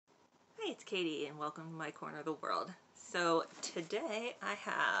it's Katie and welcome to my corner of the world. So today I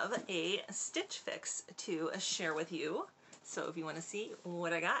have a Stitch Fix to share with you. So if you want to see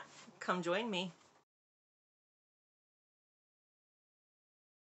what I got, come join me.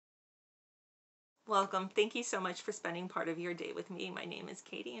 Welcome. Thank you so much for spending part of your day with me. My name is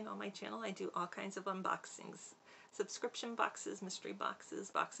Katie and on my channel I do all kinds of unboxings. Subscription boxes, mystery boxes,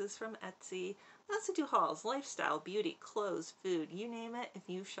 boxes from Etsy. I also do hauls, lifestyle, beauty, clothes, food, you name it. If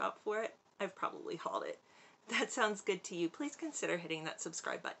you shop for it, I've probably hauled it. If that sounds good to you, please consider hitting that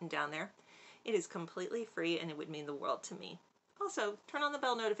subscribe button down there. It is completely free and it would mean the world to me. Also, turn on the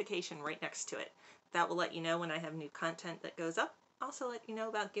bell notification right next to it. That will let you know when I have new content that goes up. Also let you know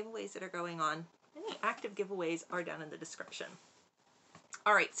about giveaways that are going on. Any active giveaways are down in the description.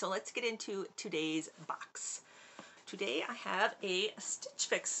 All right, so let's get into today's box. Today I have a Stitch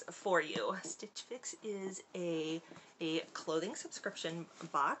Fix for you. Stitch Fix is a clothing subscription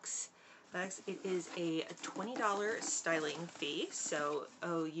box. It is a $20 styling fee. So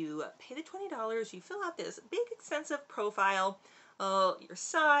you pay the $20, you fill out this big extensive profile, your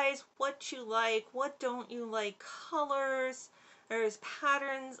size, what you like, what don't you like, colors, there's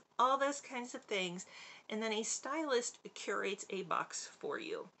patterns, all those kinds of things. And then a stylist curates a box for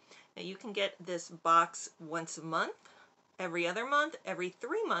you. Now you can get this box once a month, every other month, every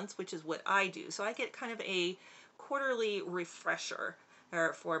 3 months, which is what I do. So I get kind of a quarterly refresher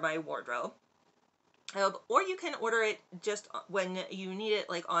for my wardrobe. Or you can order it just when you need it,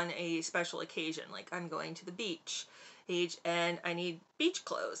 like on a special occasion, like I'm going to the beach and I need beach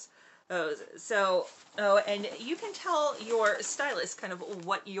clothes. And you can tell your stylist kind of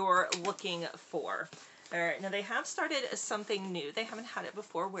what you're looking for. Now they have started something new. They haven't had it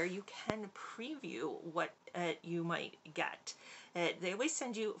before where you can preview what you might get. They always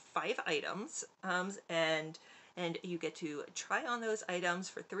send you 5 items and you get to try on those items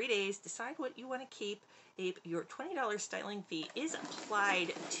for 3 days, decide what you want to keep. Your $20 styling fee is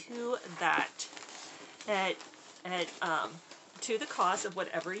applied to that to the cost of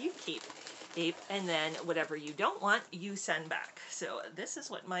whatever you keep. And then whatever you don't want, you send back. So this is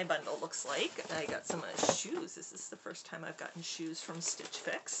what my bundle looks like. I got some shoes. This is the first time I've gotten shoes from Stitch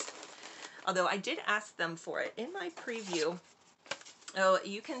Fix. Although I did ask them for it. In my preview,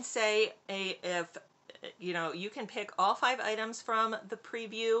 you can say you can pick all 5 items from the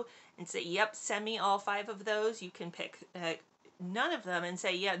preview and say, yep, send me all 5 of those. You can pick none of them and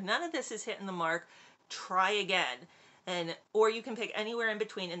say, yeah, none of this is hitting the mark. Try again. Or you can pick anywhere in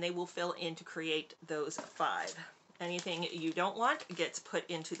between and they will fill in to create those 5. Anything you don't want gets put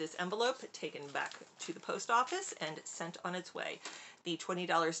into this envelope, taken back to the post office and sent on its way. The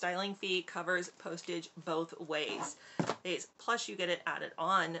 $20 styling fee covers postage both ways. Plus you get it added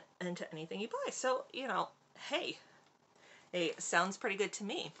on into anything you buy. So, you know, hey, sounds pretty good to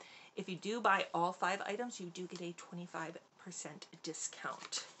me. If you do buy all 5 items, you do get a 25%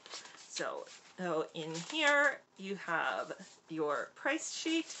 discount. So in here you have your price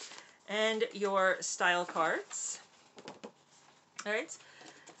sheet and your style cards. All right.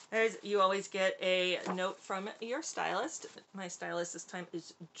 You always get a note from your stylist. My stylist this time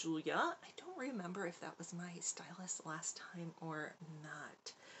is Julia. I don't remember if that was my stylist last time or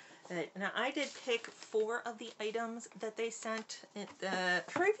not. Now I did pick 4 of the items that they sent. The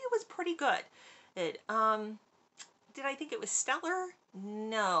preview was pretty good. Did I think it was stellar?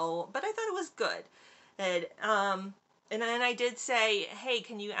 No, but I thought it was good. And then I did say, hey,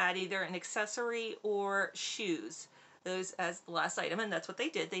 can you add either an accessory or shoes? Those as the last item, and that's what they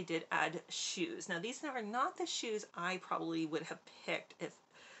did. They did add shoes. Now these are not the shoes I probably would have picked if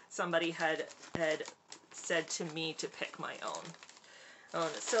somebody had said to me to pick my own.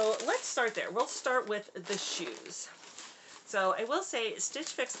 So let's start there. We'll start with the shoes. So I will say Stitch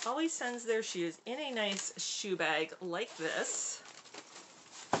Fix always sends their shoes in a nice shoe bag like this.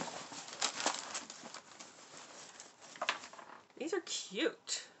 These are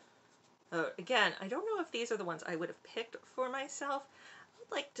cute. Again, I don't know if these are the ones I would have picked for myself. I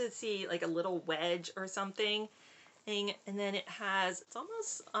would like to see like a little wedge or something. And then it's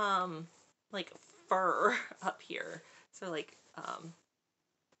almost like fur up here. So like,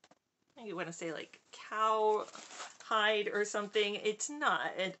 you want to say like cow hide or something. It's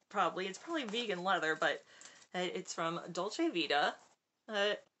not. It's probably vegan leather, but it's from Dolce Vita.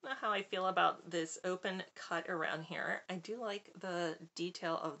 I don't know how I feel about this open cut around here. I do like the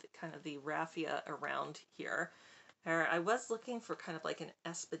detail of kind of the raffia around here. I was looking for kind of like an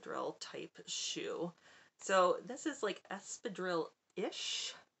espadrille type shoe. So this is like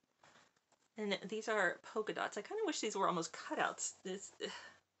espadrille-ish. And these are polka dots. I kind of wish these were almost cutouts.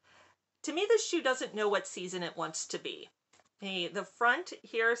 To me, this shoe doesn't know what season it wants to be. Hey, the front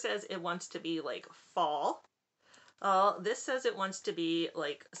here says it wants to be like fall. This says it wants to be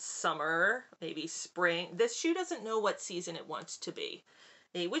like summer, maybe spring. This shoe doesn't know what season it wants to be,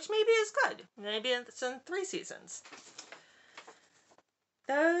 which maybe is good. Maybe it's in 3 seasons.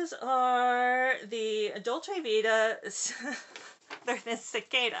 Those are the Dolce Vita. They're the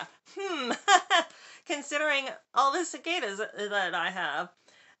cicada. Considering all the cicadas that I have.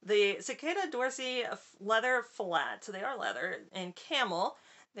 The Cicada Dorsey leather flat. So they are leather and camel.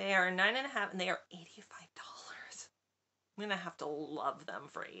 They are 9.5 and they are $85. I'm gonna have to love them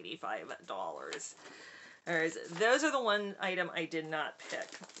for $85. Those are the one item I did not pick.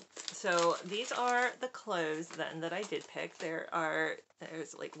 So these are the clothes then that I did pick.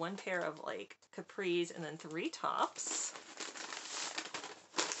 There's like 1 pair of like capris and then 3 tops.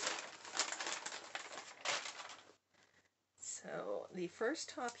 So the first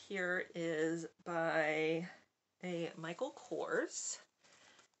top here is by a Michael Kors.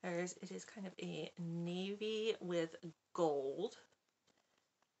 It is kind of a navy with gold.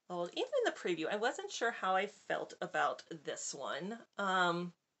 Well, even in the preview, I wasn't sure how I felt about this one.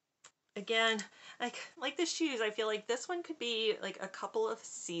 Again, like the shoes, I feel like this one could be like a couple of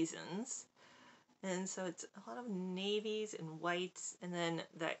seasons. And so it's a lot of navies and whites and then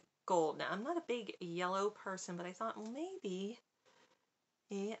that gold. Now, I'm not a big yellow person, but I thought, well, maybe.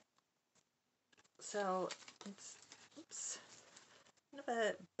 Yeah. So it's, oops, kind of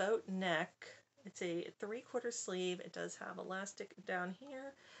a boat neck. It's a 3/4 sleeve. It does have elastic down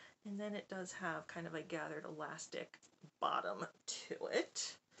here, and then it does have kind of a gathered elastic bottom to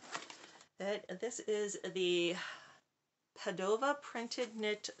it. This is the Padova printed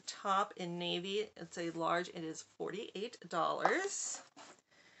knit top in navy. It's a large. It is $48.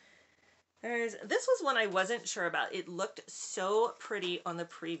 This was one I wasn't sure about. It looked so pretty on the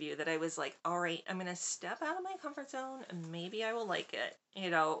preview that I was like, all right, I'm going to step out of my comfort zone and maybe I will like it. You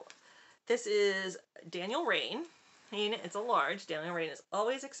know, this is Daniel Rain. I mean, it's a large. Daniel Rain is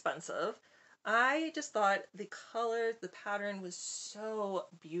always expensive. I just thought the color, the pattern was so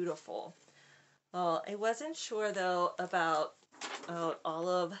beautiful. I wasn't sure though about all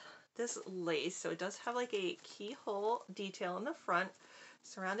of this lace. So it does have like a keyhole detail in the front,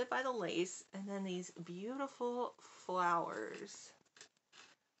 surrounded by the lace, and then these beautiful flowers.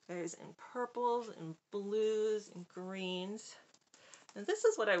 There's in purples and blues and greens. And this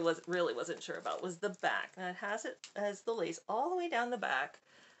is what I really wasn't sure about, was the back. Now it has it as the lace all the way down the back.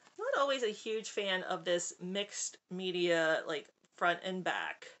 I'm not always a huge fan of this mixed media, like front and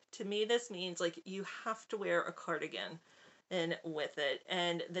back. To me, this means like you have to wear a cardigan in with it.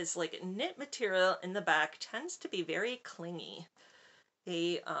 And this like knit material in the back tends to be very clingy.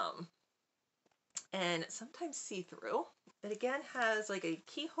 And sometimes see-through. It again has like a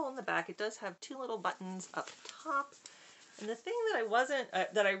keyhole in the back. It does have 2 little buttons up top. And the thing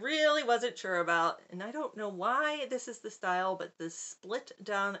that I really wasn't sure about, and I don't know why this is the style, but the split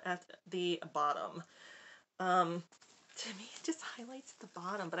down at the bottom. To me, it just highlights the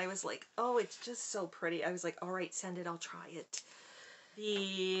bottom, but I was like, oh, it's just so pretty. I was like, all right, send it, I'll try it.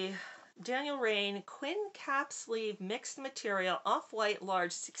 The Daniel Rain Quinn cap sleeve mixed material off-white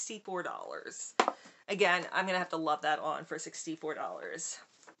large, $64. Again, I'm gonna have to love that on for $64.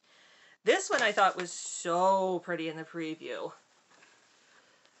 This one I thought was so pretty in the preview.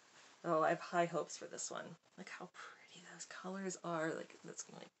 Oh, I have high hopes for this one. Look how pretty those colors are. Like that's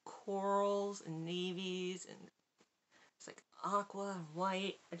like corals and navies, and it's like aqua and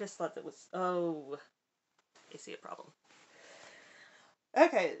white. I just thought that was, oh, I see a problem.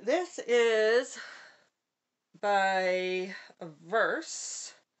 Okay, this is by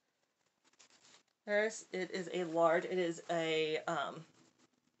Verse. It is a large. It is a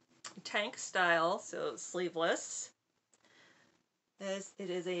tank style, so sleeveless. It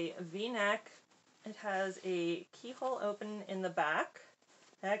is a V-neck. It has a keyhole open in the back,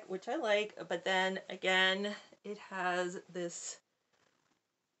 which I like, but then again, it has this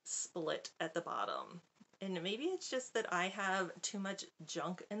split at the bottom. And maybe it's just that I have too much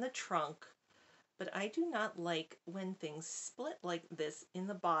junk in the trunk, but I do not like when things split like this in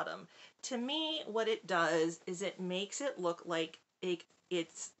the bottom. To me, what it does is it makes it look like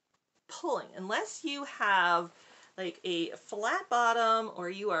it's pulling. Unless you have like a flat bottom or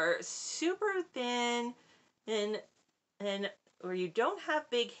you are super thin and or you don't have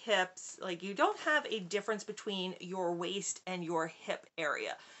big hips, like you don't have a difference between your waist and your hip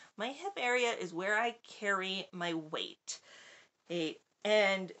area. My hip area is where I carry my weight.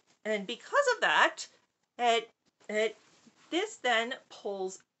 And because of that, this then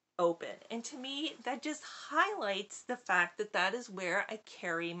pulls open. And to me, that just highlights the fact that that is where I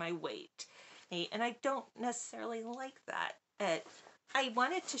carry my weight. And I don't necessarily like that. I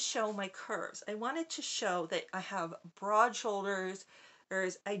wanted to show my curves. I wanted to show that I have broad shoulders,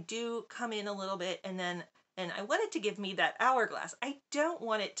 whereas I do come in a little bit, and I want it to give me that hourglass. I don't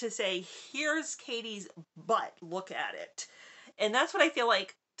want it to say, here's Katie's butt, look at it. And that's what I feel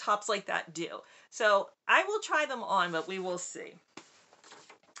like tops like that do. So I will try them on, but we will see.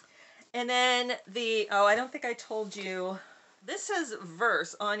 And then oh, I don't think I told you, this says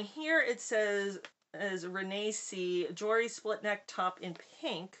Verse. On here it says, as Renee C, jewelry split neck top in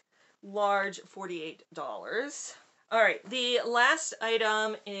pink, large, $48. All right, the last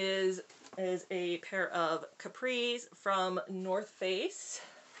item is a pair of capris from North Face.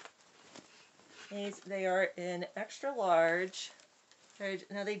 They are in extra large.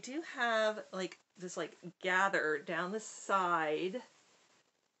 Now they do have like this like gather down the side.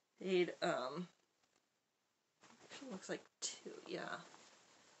 It looks like two, yeah.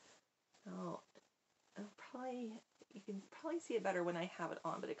 Oh, you can probably see it better when I have it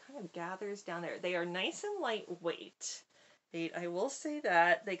on, but it kind of gathers down there. They are nice and lightweight. I will say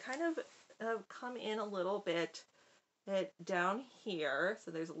that they kind of come in a little bit down here,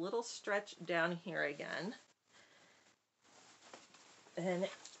 so there's a little stretch down here again, and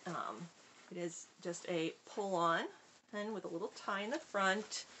it is just a pull on and with a little tie in the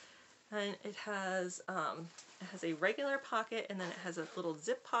front. And it has a regular pocket, and then it has a little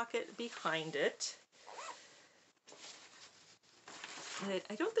zip pocket behind it. And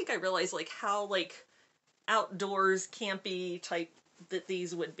I don't think I realized like how like outdoors campy type that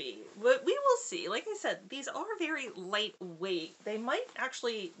these would be. But we will see. Like I said, these are very lightweight. They might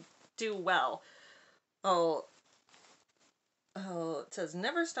actually do well. Oh, it says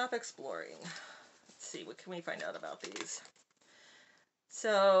never stop exploring. Let's see, what can we find out about these?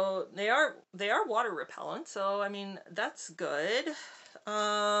 So they are water repellent, so I mean that's good. They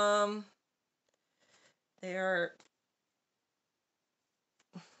are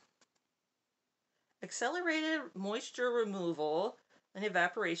accelerated moisture removal and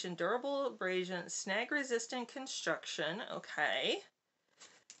evaporation, durable abrasion, snag resistant construction. Okay,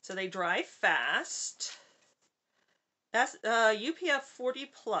 so they dry fast. That's UPF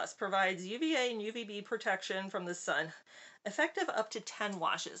 40 plus, provides UVA and UVB protection from the sun. Effective up to 10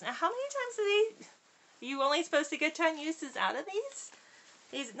 washes. Now, how many times are you only supposed to get 10 uses out of these?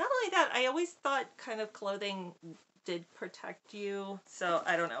 Not only that, I always thought kind of clothing did protect you, so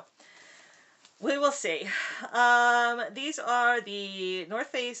I don't know. We will see. These are the North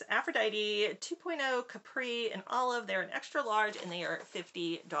Face Aphrodite 2.0 Capri and Olive. They're an extra large, and they are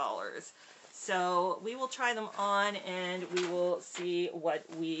 $50. So we will try them on, and we will see what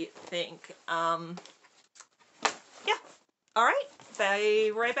we think. Yeah. All right.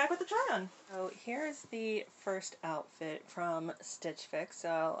 Be right back with the try on. So here's the first outfit from Stitch Fix.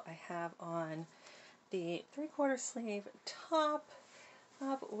 So I have on the 3/4 sleeve top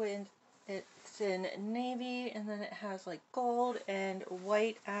with it's in navy, and then it has like gold and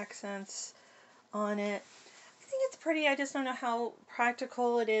white accents on it. I think it's pretty. I just don't know how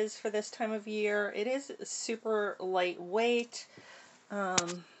practical it is for this time of year. It is super lightweight. Show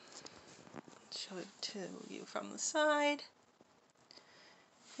it to you from the side.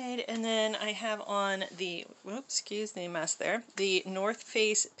 Okay, and then I have on the, whoops, excuse the mess there, the North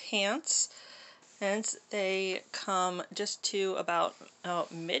Face pants. And they come just to about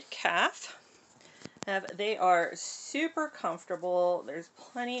mid-calf. They are super comfortable. There's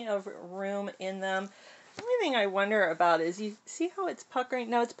plenty of room in them. The only thing I wonder about is, you see how it's puckering?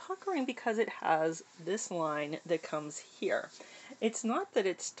 Now it's puckering because it has this line that comes here. It's not that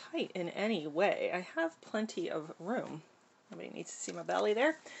it's tight in any way. I have plenty of room. Nobody needs to see my belly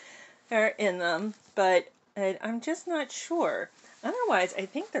there. They're in them, but I'm just not sure. Otherwise, I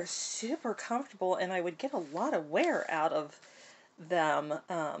think they're super comfortable, and I would get a lot of wear out of them,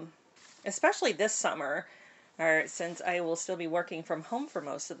 especially this summer, since I will still be working from home for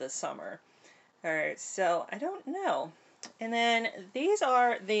most of this summer. So I don't know. And then these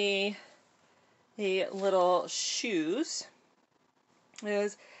are the little shoes.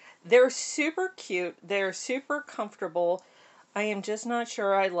 They're super cute. They're super comfortable. I am just not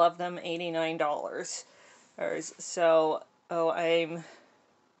sure I love them. $89. So, I'm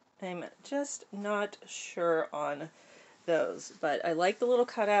just not sure on those. But I like the little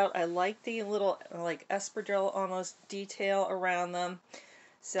cutout. I like the little like espadrille almost detail around them.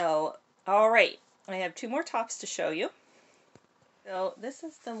 So, all right. I have two more tops to show you. So this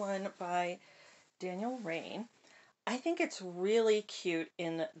is the one by Daniel Rain. I think it's really cute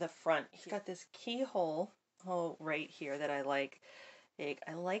in the front. He's got this keyhole right here that I like.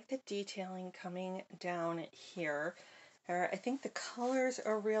 I like the detailing coming down here. I think the colors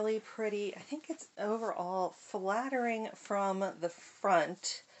are really pretty. I think it's overall flattering from the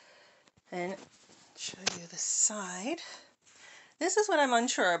front. And show you the side. This is what I'm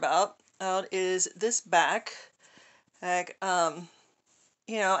unsure about, is this back. Like,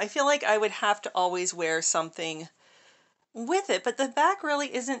 you know, I feel like I would have to always wear something with it, but the back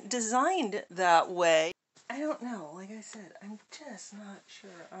really isn't designed that way. I don't know. Like I said, I'm just not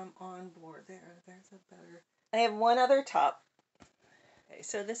sure I'm on board. There's a better... I have one other top. Okay,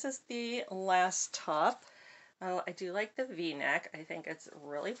 so this is the last top. Oh, I do like the V-neck. I think it's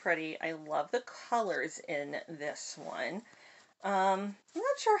really pretty. I love the colors in this one. I'm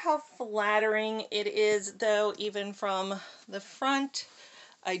not sure how flattering it is, though, even from the front.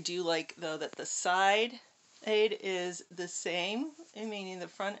 I do like, though, that the side aid is the same, meaning the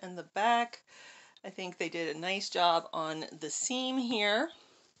front and the back. I think they did a nice job on the seam here.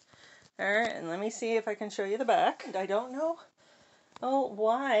 All right, and let me see if I can show you the back. I don't know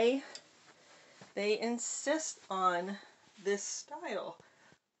why they insist on this style.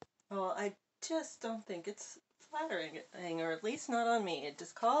 Well, I just don't think it's flattering, or at least not on me. It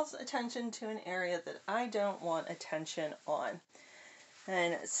just calls attention to an area that I don't want attention on.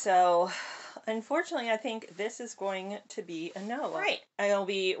 And so, unfortunately, I think this is going to be a no. Right, I'll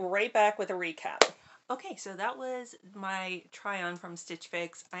be right back with a recap. Okay, so that was my try-on from Stitch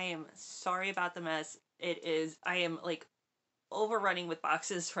Fix. I am sorry about the mess. I am like overrunning with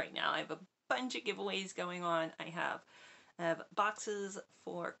boxes right now. I have a bunch of giveaways going on. I have boxes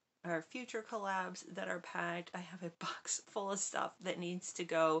for our future collabs that are packed. I have a box full of stuff that needs to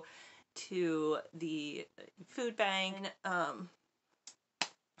go to the food bank. I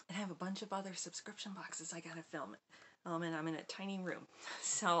have a bunch of other subscription boxes I gotta film. And I'm in a tiny room,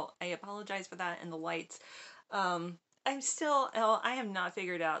 so I apologize for that and the lights. I have not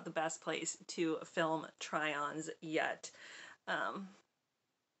figured out the best place to film try-ons yet.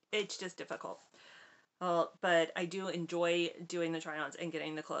 It's just difficult. But I do enjoy doing the try-ons and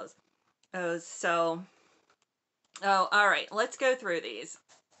getting the clothes. All right, let's go through these.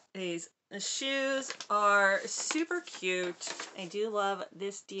 The shoes are super cute. I do love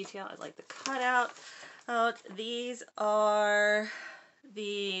this detail. I like the cutout. These are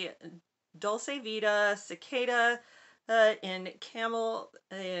the Dulce Vita Cicada in camel.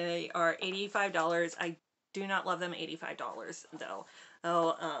 They are $85. I do not love them $85 though.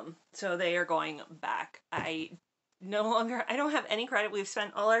 So they are going back. I don't have any credit. We've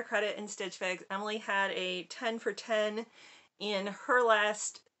spent all our credit in Stitch Fix. Emily had a 10 for 10 in her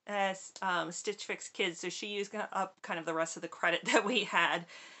last Stitch Fix Kids, so she used up kind of the rest of the credit that we had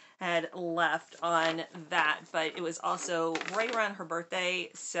left on that, but it was also right around her birthday,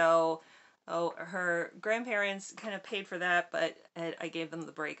 so her grandparents kind of paid for that, but I gave them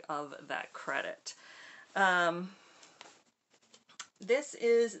the break of that credit. This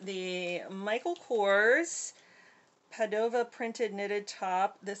is the Michael Kors Padova printed knitted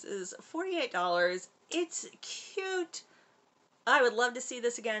top. This is $48. It's cute. I would love to see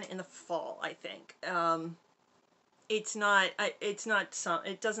this again in the fall, I think.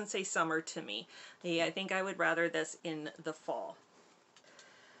 It doesn't say summer to me. Yeah, I think I would rather this in the fall.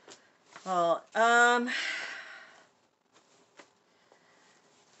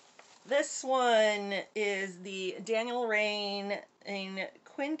 This one is the Daniel Rain in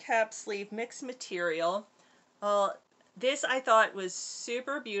Quinn Cap Sleeve mixed material. This I thought was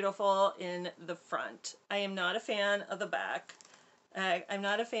super beautiful in the front. I am not a fan of the back. I'm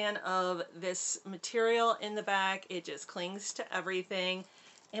not a fan of this material in the back. It just clings to everything.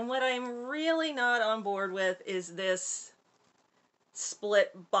 And what I'm really not on board with is this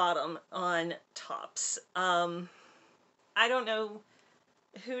split bottom on tops. I don't know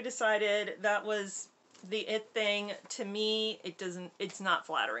who decided that was the it thing. To me, it's not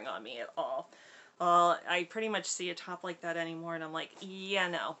flattering on me at all. I pretty much see a top like that anymore, and I'm like, yeah,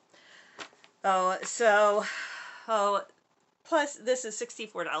 no. Plus, this is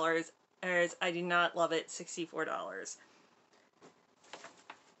 $64. I do not love it. $64.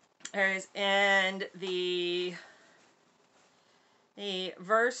 And the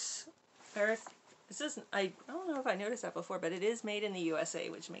Verse. This is, I don't know if I noticed that before, but it is made in the USA,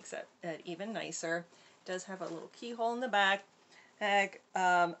 which makes it even nicer. It does have a little keyhole in the back.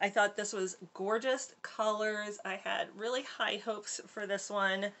 I thought this was gorgeous colors. I had really high hopes for this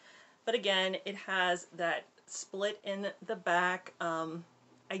one, but again, it has that split in the back.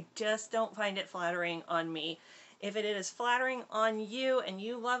 I just don't find it flattering on me. If it is flattering on you and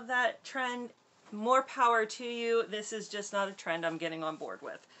you love that trend, more power to you. This is just not a trend I'm getting on board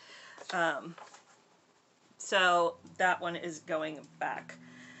with. So that one is going back.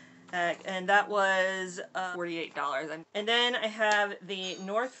 and that was $48. And then I have the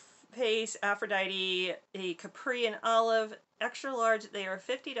North Face Aphrodite, a Capri and Olive extra large. They are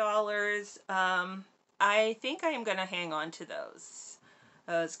 $50. I think I am going to hang on to those.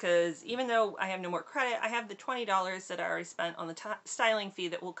 Because even though I have no more credit, I have the $20 that I already spent on the styling fee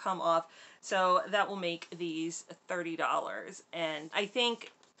that will come off. So that will make these $30. And I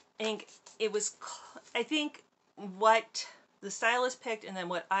think it was, I think what the stylist picked and then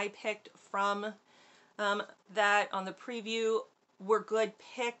what I picked from that on the preview were good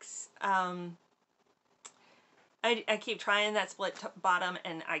picks. I keep trying that split bottom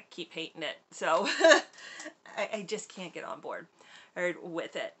and I keep hating it. So I just can't get on board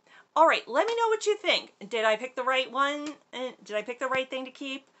with it. All right, let me know what you think. Did I pick the right one? Did I pick the right thing to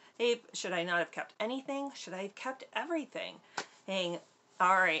keep? Hey, should I not have kept anything? Should I have kept everything?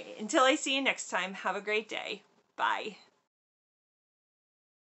 All right, until I see you next time, have a great day. Bye.